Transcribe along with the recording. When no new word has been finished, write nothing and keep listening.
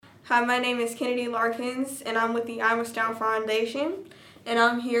Hi, my name is Kennadi Larkins, and I'm with the I'm a Star Foundation, and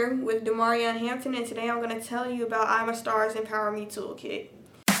I'm here with Damarion Hampton, and today I'm going to tell you about I'm a Star's EmpowerMe Toolkit.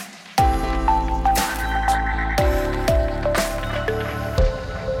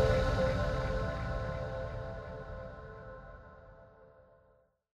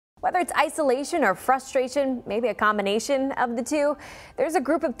 Whether it's isolation or frustration, maybe a combination of the two, there's a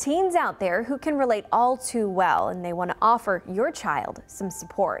group of teens out there who can relate all too well, and they want to offer your child some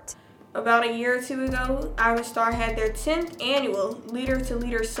support. About a year or two ago, I'm a Star had their 10th annual Leader to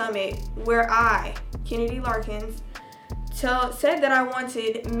Leader Summit, where I, Kennadi Larkins, said that I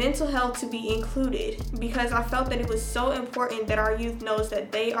wanted mental health to be included because I felt that it was so important that our youth knows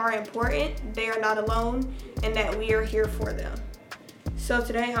that they are important, they are not alone, and that we are here for them. So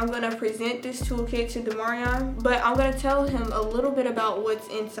today I'm going to present this toolkit to Damarion, but I'm going to tell him a little bit about what's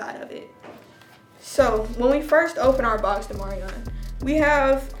inside of it. So when we first open our box, Damarion, we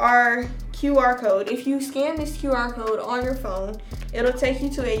have our QR code. If you scan this QR code on your phone, it'll take you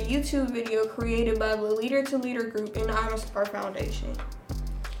to a YouTube video created by the Leader to Leader group in the I'm a Star Foundation.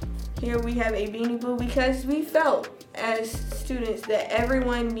 Here we have a Beanie Boo because we felt as students that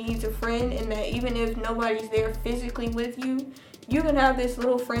everyone needs a friend, and that even if nobody's there physically with you, you can have this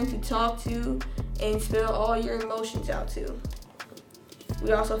little friend to talk to and spill all your emotions out to.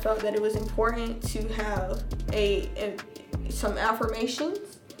 We also felt that it was important to have some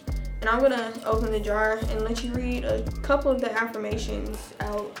affirmations, and I'm gonna open the jar and let you read a couple of the affirmations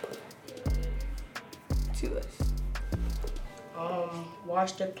out to us.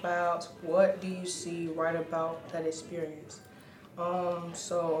 Watch the clouds. What do you see? Write about that experience.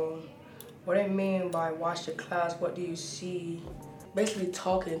 So what I mean by watch the clouds, what do you see? Basically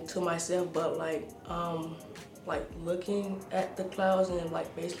talking to myself, but like looking at the clouds and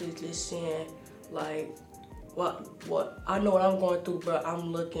like basically just seeing like what I know what I'm going through, but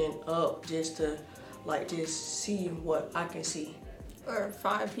I'm looking up just to just see what I can see. Or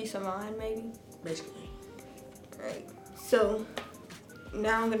find peace of mind, maybe. Basically. Right. So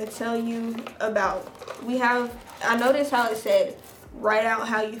now I'm gonna tell you about, I noticed how it said write out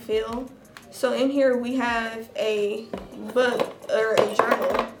how you feel. So in here we have a book or a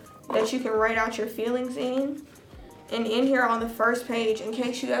journal that you can write out your feelings in. And in here on the first page, in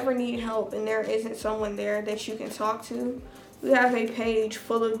case you ever need help and there isn't someone there that you can talk to, we have a page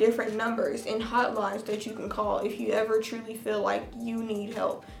full of different numbers and hotlines that you can call if you ever truly feel like you need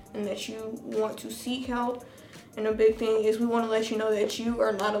help and that you want to seek help. And the big thing is we want to let you know that you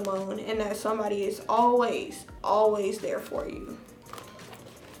are not alone and that somebody is always, always there for you.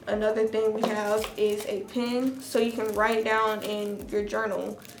 Another thing we have is a pen, so you can write down in your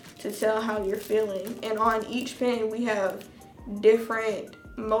journal to tell how you're feeling. And on each pen we have different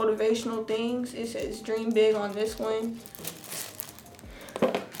motivational things. It says dream big on this one.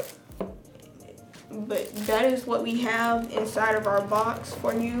 But that is what we have inside of our box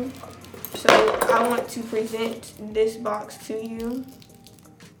for you. So I want to present this box to you.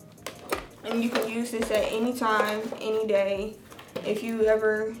 And you can use this at any time, any day. If you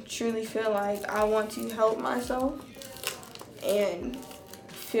ever truly feel like I want to help myself and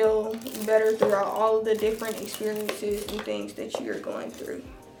feel better throughout all of the different experiences and things that you're going through.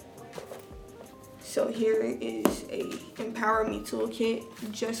 So here is a EmpowerMe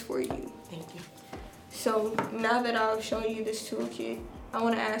Toolkit just for you. Thank you. So now that I've shown you this toolkit, I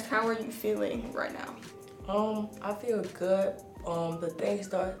want to ask, how are you feeling right now? I feel good. The things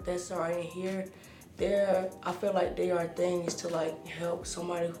that are in here, I feel like they are things to like help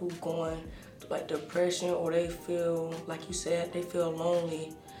somebody who's going through like depression, or they feel, like you said, they feel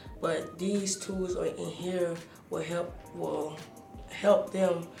lonely. But these tools are in here will help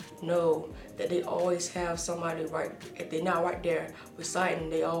them know that they always have somebody right. If they're not right there beside them,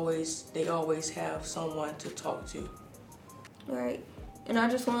 they always have someone to talk to. Right. And I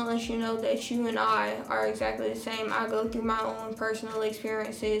just want to let you know that you and I are exactly the same. I go through my own personal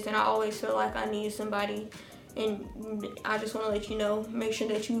experiences, and I always feel like I need somebody. And I just want to let you know, make sure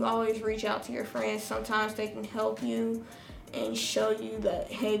that you always reach out to your friends. Sometimes they can help you and show you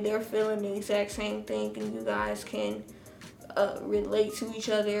that, hey, they're feeling the exact same thing, and you guys can relate to each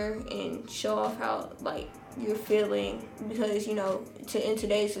other and show off how like you're feeling. Because in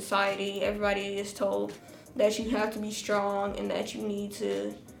today's society, everybody is told that you have to be strong and that you need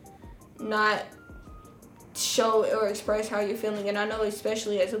to not show or express how you're feeling. And I know,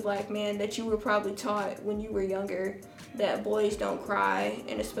 especially as a black man, that you were probably taught when you were younger that boys don't cry,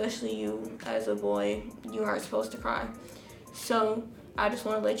 and especially you as a boy, you aren't supposed to cry. So I just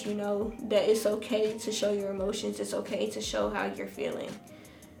want to let you know that it's okay to show your emotions. It's okay to show how you're feeling.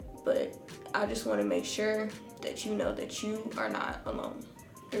 But I just want to make sure that you know that you are not alone.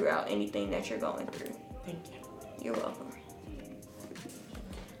 throughout anything that you're going through. Thank you. You're welcome.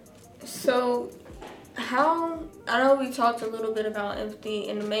 So, I know we talked a little bit about empathy,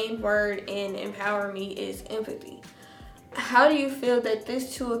 and the main word in EmpowerMe is empathy. How do you feel that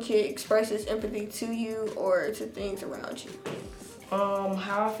this toolkit expresses empathy to you or to things around you?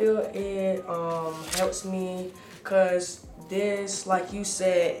 How I feel it helps me, cause this, like you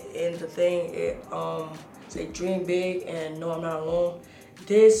said in the thing, it say dream big and know I'm not alone.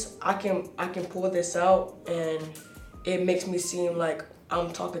 This I can pull this out, and it makes me seem like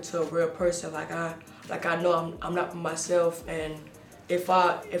I'm talking to a real person. Like I know I'm not myself, and if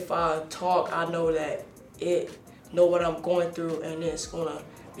I talk, I know that it know what I'm going through, and it's gonna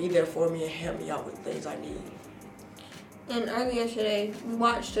be there for me and help me out with things I need. And earlier today, we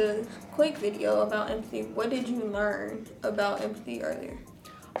watched a quick video about empathy. What did you learn about empathy earlier?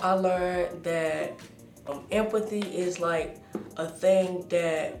 I learned that empathy is like a thing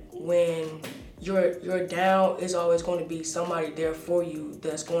that when you're down, it's always going to be somebody there for you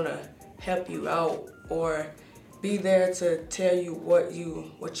that's going to help you out or be there to tell you what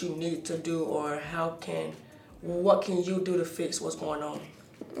you need to do, or what can you do to fix what's going on.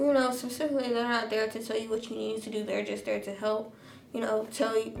 You know, specifically, they're not there to tell you what you need to do. They're just there to help,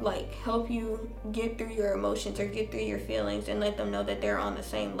 tell you, help you get through your emotions or get through your feelings, and let them know that they're on the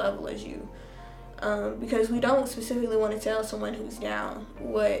same level as you. Because we don't specifically want to tell someone who's down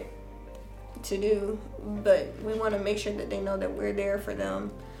what to do, but we want to make sure that they know that we're there for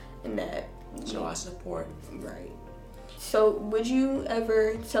them and that show our support. Right. So would you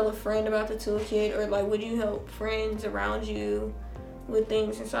ever tell a friend about the toolkit, or would you help friends around you with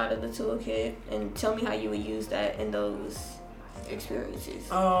things inside of the toolkit? And tell me how you would use that in those experiences.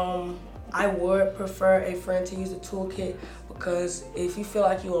 I would prefer a friend to use the toolkit, because if you feel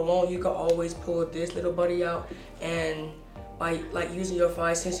like you're alone, you can always pull this little buddy out, and by using your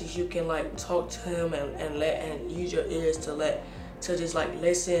five senses, you can talk to him and use your ears to just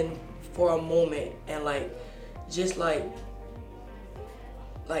listen for a moment, and just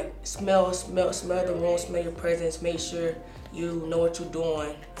smell the room, smell your presence, make sure you know what you're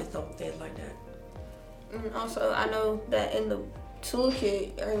doing, and things like that. And also, I know that in the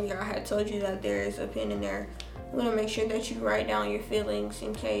toolkit earlier, I had told you that there is a pen in there. We want to make sure that you write down your feelings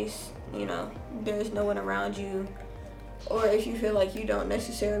in case, there's no one around you, or if you feel like you don't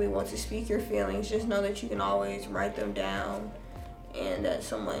necessarily want to speak your feelings, just know that you can always write them down, and that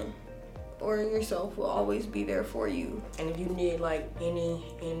someone or yourself will always be there for you. And if you need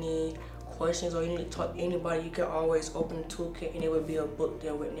any questions, or you need to talk to anybody, you can always open the toolkit, and it would be a book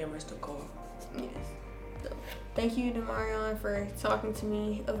there with numbers to call. Yes. So, thank you, Damarion, for talking to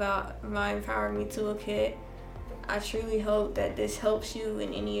me about my EmpowerMe Toolkit. I truly hope that this helps you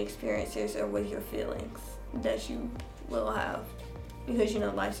in any experiences or with your feelings that you will have. Because,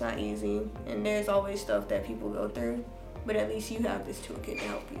 life's not easy, and there's always stuff that people go through, but at least you have this toolkit to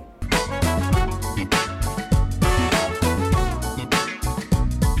help you.